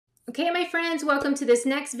Okay, my friends, welcome to this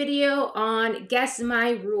next video on Guess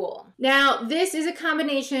My Rule. Now, this is a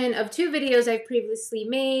combination of two videos I've previously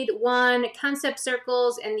made, one concept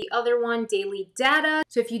circles and the other one daily data.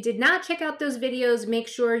 So if you did not check out those videos, make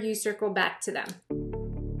sure you circle back to them.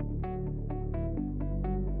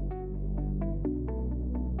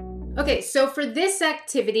 Okay, so for this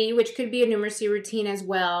activity, which could be a numeracy routine as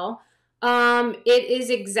well, it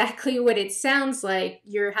is exactly what it sounds like.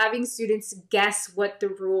 You're having students guess what the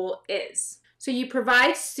rule is. So you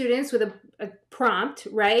provide students with a prompt,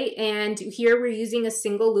 right? And here we're using a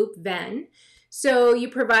single loop Venn. So you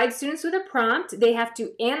provide students with a prompt. They have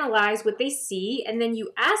to analyze what they see, and then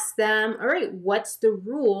you ask them, all right, what's the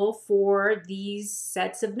rule for these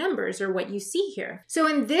sets of numbers or what you see here? So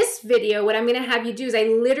in this video, what I'm going to have you do is I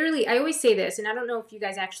always say this, and I don't know if you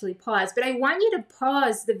guys actually pause, but I want you to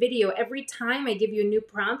pause the video every time I give you a new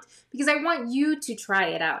prompt because I want you to try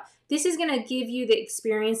it out. This is going to give you the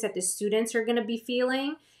experience that the students are going to be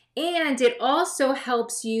feeling, and it also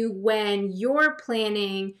helps you when you're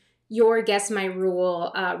planning your Guess My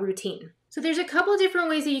Rule routine. So there's a couple different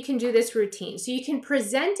ways that you can do this routine. So you can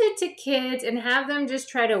present it to kids and have them just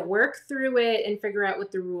try to work through it and figure out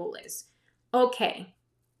what the rule is. Okay,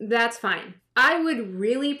 that's fine. I would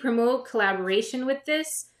really promote collaboration with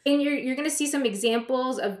this. And you're going to see some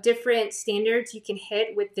examples of different standards you can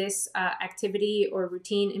hit with this activity or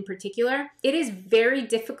routine in particular. It is very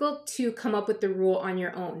difficult to come up with the rule on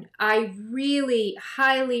your own. I really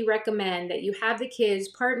highly recommend that you have the kids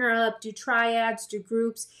partner up, do triads, do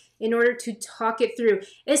groups in order to talk it through,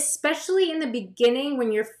 especially in the beginning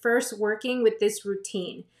when you're first working with this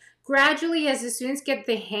routine. Gradually, as the students get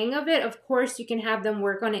the hang of it, of course, you can have them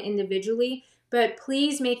work on it individually, but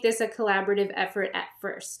please make this a collaborative effort at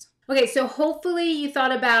first. Okay, so hopefully you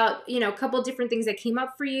thought about, a couple different things that came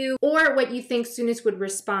up for you or what you think students would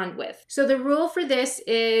respond with. So the rule for this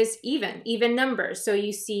is even numbers. So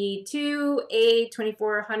you see 2, 8,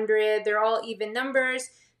 2400, they're all even numbers.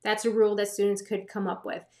 That's a rule that students could come up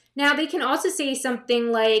with. Now, they can also say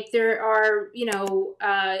something like there are,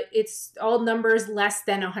 it's all numbers less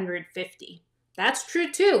than 150. That's true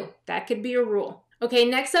too. That could be a rule. Okay,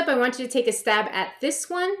 next up, I want you to take a stab at this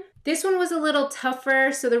one. This one was a little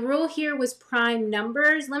tougher. So the rule here was prime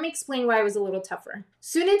numbers. Let me explain why it was a little tougher.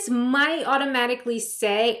 Students might automatically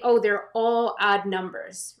say, oh, they're all odd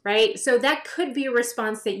numbers, right? So that could be a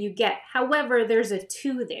response that you get. However, there's a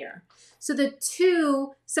 2 there. So the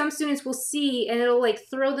 2, some students will see and it'll like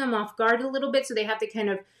throw them off guard a little bit. So they have to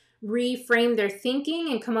kind of reframe their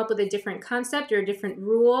thinking and come up with a different concept or a different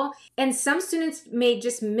rule. And some students may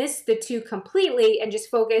just miss the 2 completely and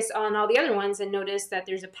just focus on all the other ones and notice that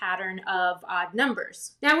there's a pattern of odd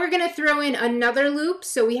numbers. Now we're going to throw in another loop.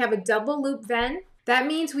 So we have a double loop Venn. That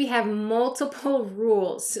means we have multiple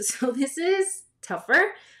rules. So this is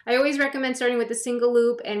tougher. I always recommend starting with the single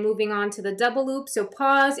loop and moving on to the double loop. So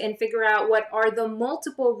pause and figure out what are the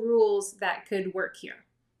multiple rules that could work here.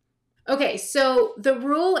 Okay, so the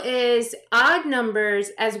rule is odd numbers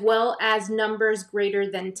as well as numbers greater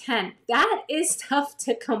than 10. That is tough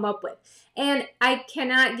to come up with. And I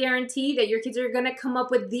cannot guarantee that your kids are going to come up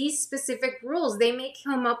with these specific rules. They may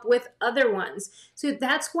come up with other ones. So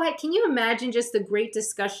that's why, can you imagine just the great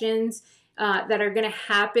discussions that are going to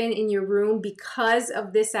happen in your room because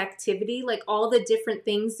of this activity, like all the different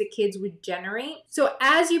things the kids would generate. So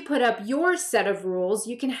as you put up your set of rules,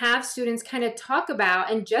 you can have students kind of talk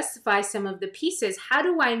about and justify some of the pieces. How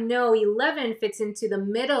do I know 11 fits into the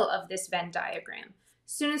middle of this Venn diagram?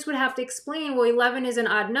 Students would have to explain, well, 11 is an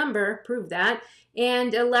odd number, prove that,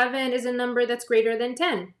 and 11 is a number that's greater than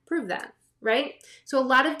 10, prove that. Right? So a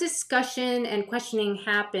lot of discussion and questioning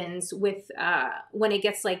happens with when it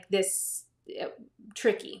gets like this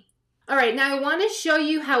tricky. All right, now I want to show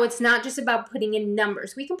you how it's not just about putting in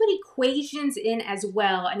numbers. We can put equations in as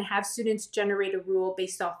well and have students generate a rule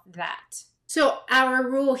based off that. So our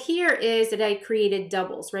rule here is that I created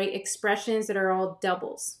doubles, right? Expressions that are all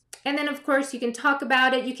doubles. And then of course you can talk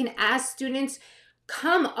about it. You can ask students,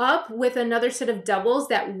 come up with another set of doubles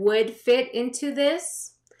that would fit into this.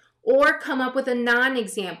 Or come up with a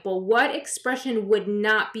non-example. What expression would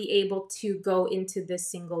not be able to go into this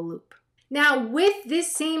single loop? Now, with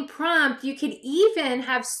this same prompt, you could even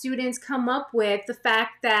have students come up with the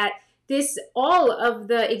fact that all of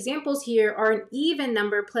the examples here are an even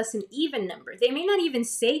number plus an even number. They may not even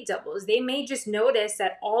say doubles. They may just notice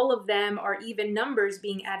that all of them are even numbers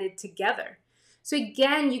being added together. So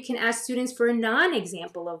again, you can ask students for a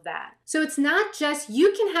non-example of that. So it's not just,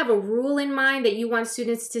 you can have a rule in mind that you want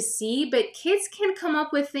students to see, but kids can come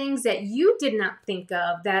up with things that you did not think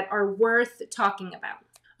of that are worth talking about.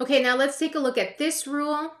 Okay, now let's take a look at this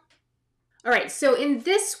rule. All right, so in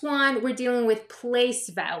this one, we're dealing with place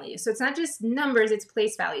value. So it's not just numbers, it's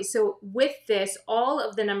place value. So with this, all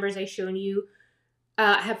of the numbers I've shown you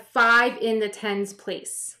have 5 in the tens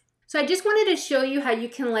place. So I just wanted to show you how you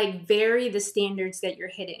can like vary the standards that you're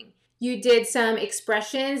hitting. You did some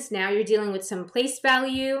expressions, now you're dealing with some place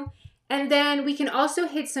value, and then we can also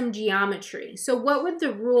hit some geometry. So what would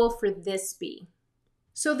the rule for this be?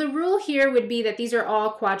 So the rule here would be that these are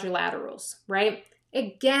all quadrilaterals, right?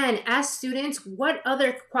 Again, as students, what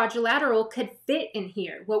other quadrilateral could fit in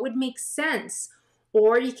here? What would make sense?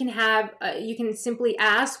 Or you can have, you can simply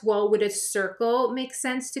ask, well, would a circle make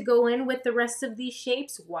sense to go in with the rest of these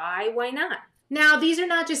shapes? Why not? Now, these are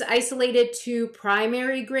not just isolated to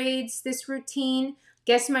primary grades, this routine.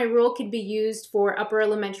 Guess My Rule could be used for upper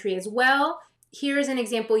elementary as well. Here's an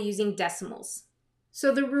example using decimals.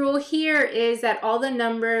 So the rule here is that all the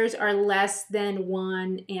numbers are less than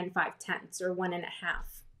 1 5/10 or 1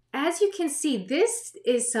 1/2. As you can see, this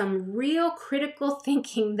is some real critical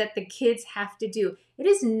thinking that the kids have to do. It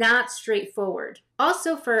is not straightforward.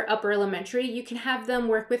 Also for upper elementary, you can have them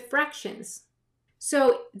work with fractions.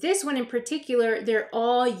 So this one in particular, they're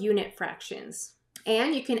all unit fractions.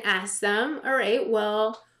 And you can ask them, all right,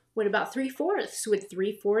 well, what about 3/4? Would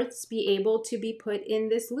 3/4 be able to be put in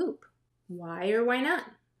this loop? Why or why not?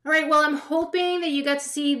 All right, well, I'm hoping that you got to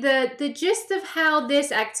see the gist of how this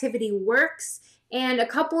activity works and a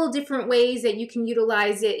couple of different ways that you can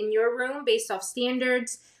utilize it in your room based off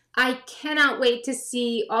standards. I cannot wait to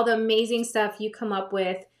see all the amazing stuff you come up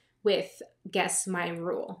with Guess My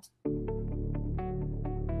Rule.